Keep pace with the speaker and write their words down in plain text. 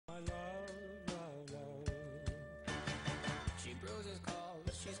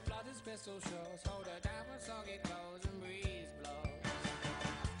whistle shows, hold her down when soggy clothes and breeze blows.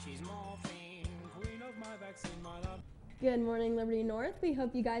 She's morphine, queen of my vaccine, my love. Good morning, Liberty North. We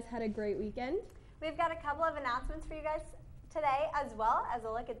hope you guys had a great weekend. We've got a couple of announcements for you guys today, as well as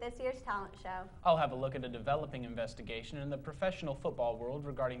a look at this year's talent show. I'll have a look at a developing investigation in the professional football world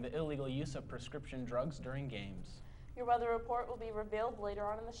regarding the illegal use of prescription drugs during games. Your weather report will be revealed later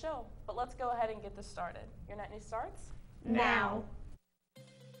on in the show, but let's go ahead and get this started. Your Net News starts now.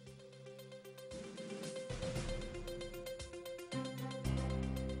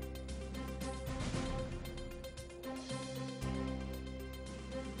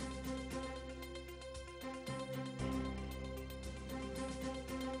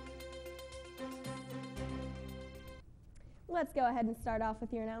 Let's go ahead and start off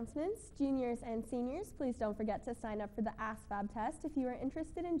with your announcements. Juniors and seniors, please don't forget to sign up for the ASVAB test if you are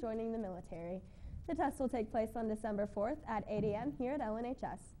interested in joining the military. The test will take place on December 4th at 8 a.m. here at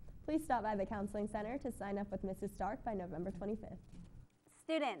LNHS. Please stop by the Counseling Center to sign up with Mrs. Stark by November 25th.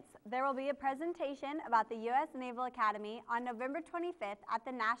 Students, there will be a presentation about the U.S. Naval Academy on November 25th at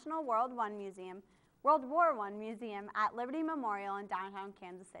the National World War I Museum at Liberty Memorial in downtown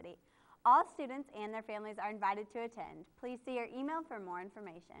Kansas City. All students and their families are invited to attend. Please see your email for more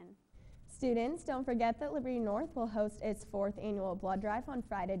information. Students, don't forget that Liberty North will host its 4th annual blood drive on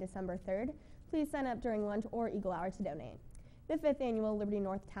Friday, December 3rd. Please sign up during lunch or Eagle Hour to donate. The 5th annual Liberty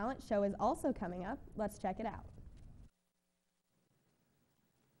North Talent Show is also coming up. Let's check it out.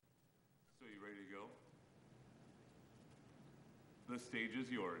 So you ready to go? The stage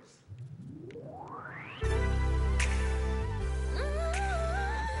is yours.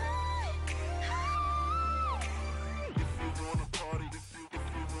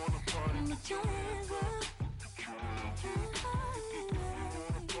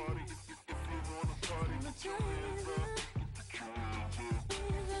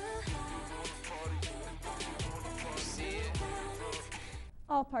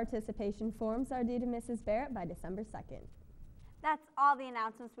 All participation forms are due to Mrs. Barrett by December 2nd. That's all the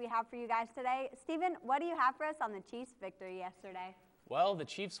announcements we have for you guys today. Stephen, what do you have for us on the Chiefs' victory yesterday? Well, the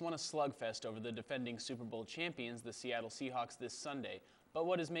Chiefs won a slugfest over the defending Super Bowl champions, the Seattle Seahawks, this Sunday. But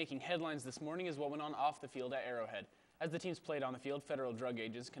what is making headlines this morning is what went on off the field at Arrowhead. As the teams played on the field, federal drug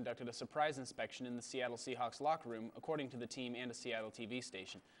agents conducted a surprise inspection in the Seattle Seahawks locker room, according to the team and a Seattle TV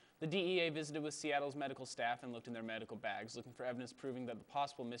station. The DEA visited with Seattle's medical staff and looked in their medical bags, looking for evidence proving that the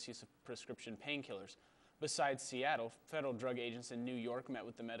possible misuse of prescription painkillers. Besides Seattle, federal drug agents in New York met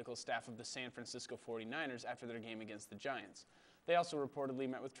with the medical staff of the San Francisco 49ers after their game against the Giants. They also reportedly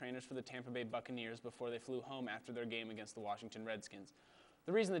met with trainers for the Tampa Bay Buccaneers before they flew home after their game against the Washington Redskins.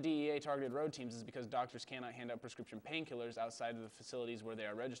 The reason the DEA targeted road teams is because doctors cannot hand out prescription painkillers outside of the facilities where they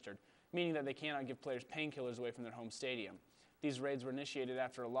are registered, meaning that they cannot give players painkillers away from their home stadium. These raids were initiated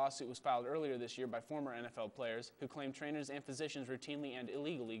after a lawsuit was filed earlier this year by former NFL players who claimed trainers and physicians routinely and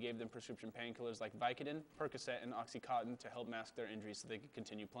illegally gave them prescription painkillers like Vicodin, Percocet, and Oxycontin to help mask their injuries so they could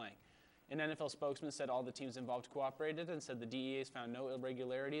continue playing. An NFL spokesman said all the teams involved cooperated and said the DEA has found no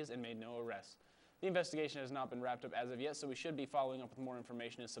irregularities and made no arrests. The investigation has not been wrapped up as of yet, so we should be following up with more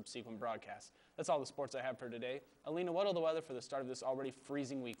information in subsequent broadcasts. That's all the sports I have for today. Alina, what will the weather for the start of this already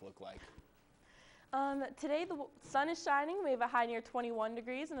freezing week look like? Today the sun is shining. We have a high near 21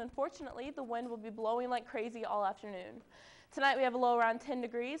 degrees, and unfortunately the wind will be blowing like crazy all afternoon. Tonight we have a low around 10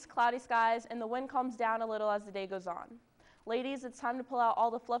 degrees, cloudy skies, and the wind calms down a little as the day goes on. Ladies, it's time to pull out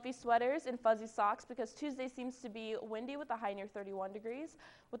all the fluffy sweaters and fuzzy socks because Tuesday seems to be windy with a high near 31 degrees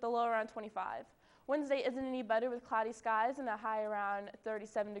with a low around 25. Wednesday isn't any better with cloudy skies and a high around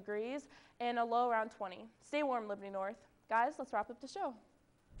 37 degrees and a low around 20. Stay warm, Liberty North. Guys, let's wrap up the show.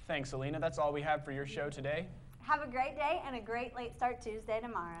 Thanks, Alina. That's all we have for your show today. Have a great day and a great late start Tuesday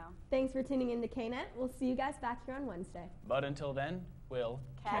tomorrow. Thanks for tuning in to KNET. We'll see you guys back here on Wednesday. But until then, we'll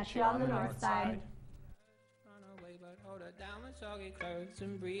catch you on the north side. Run away, but hold her down when soggy clothes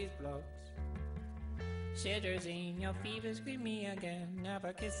and breeze blows. Shivers in your fever, scream me again.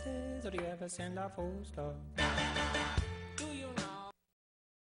 Never kisses, or do you ever send a full stop?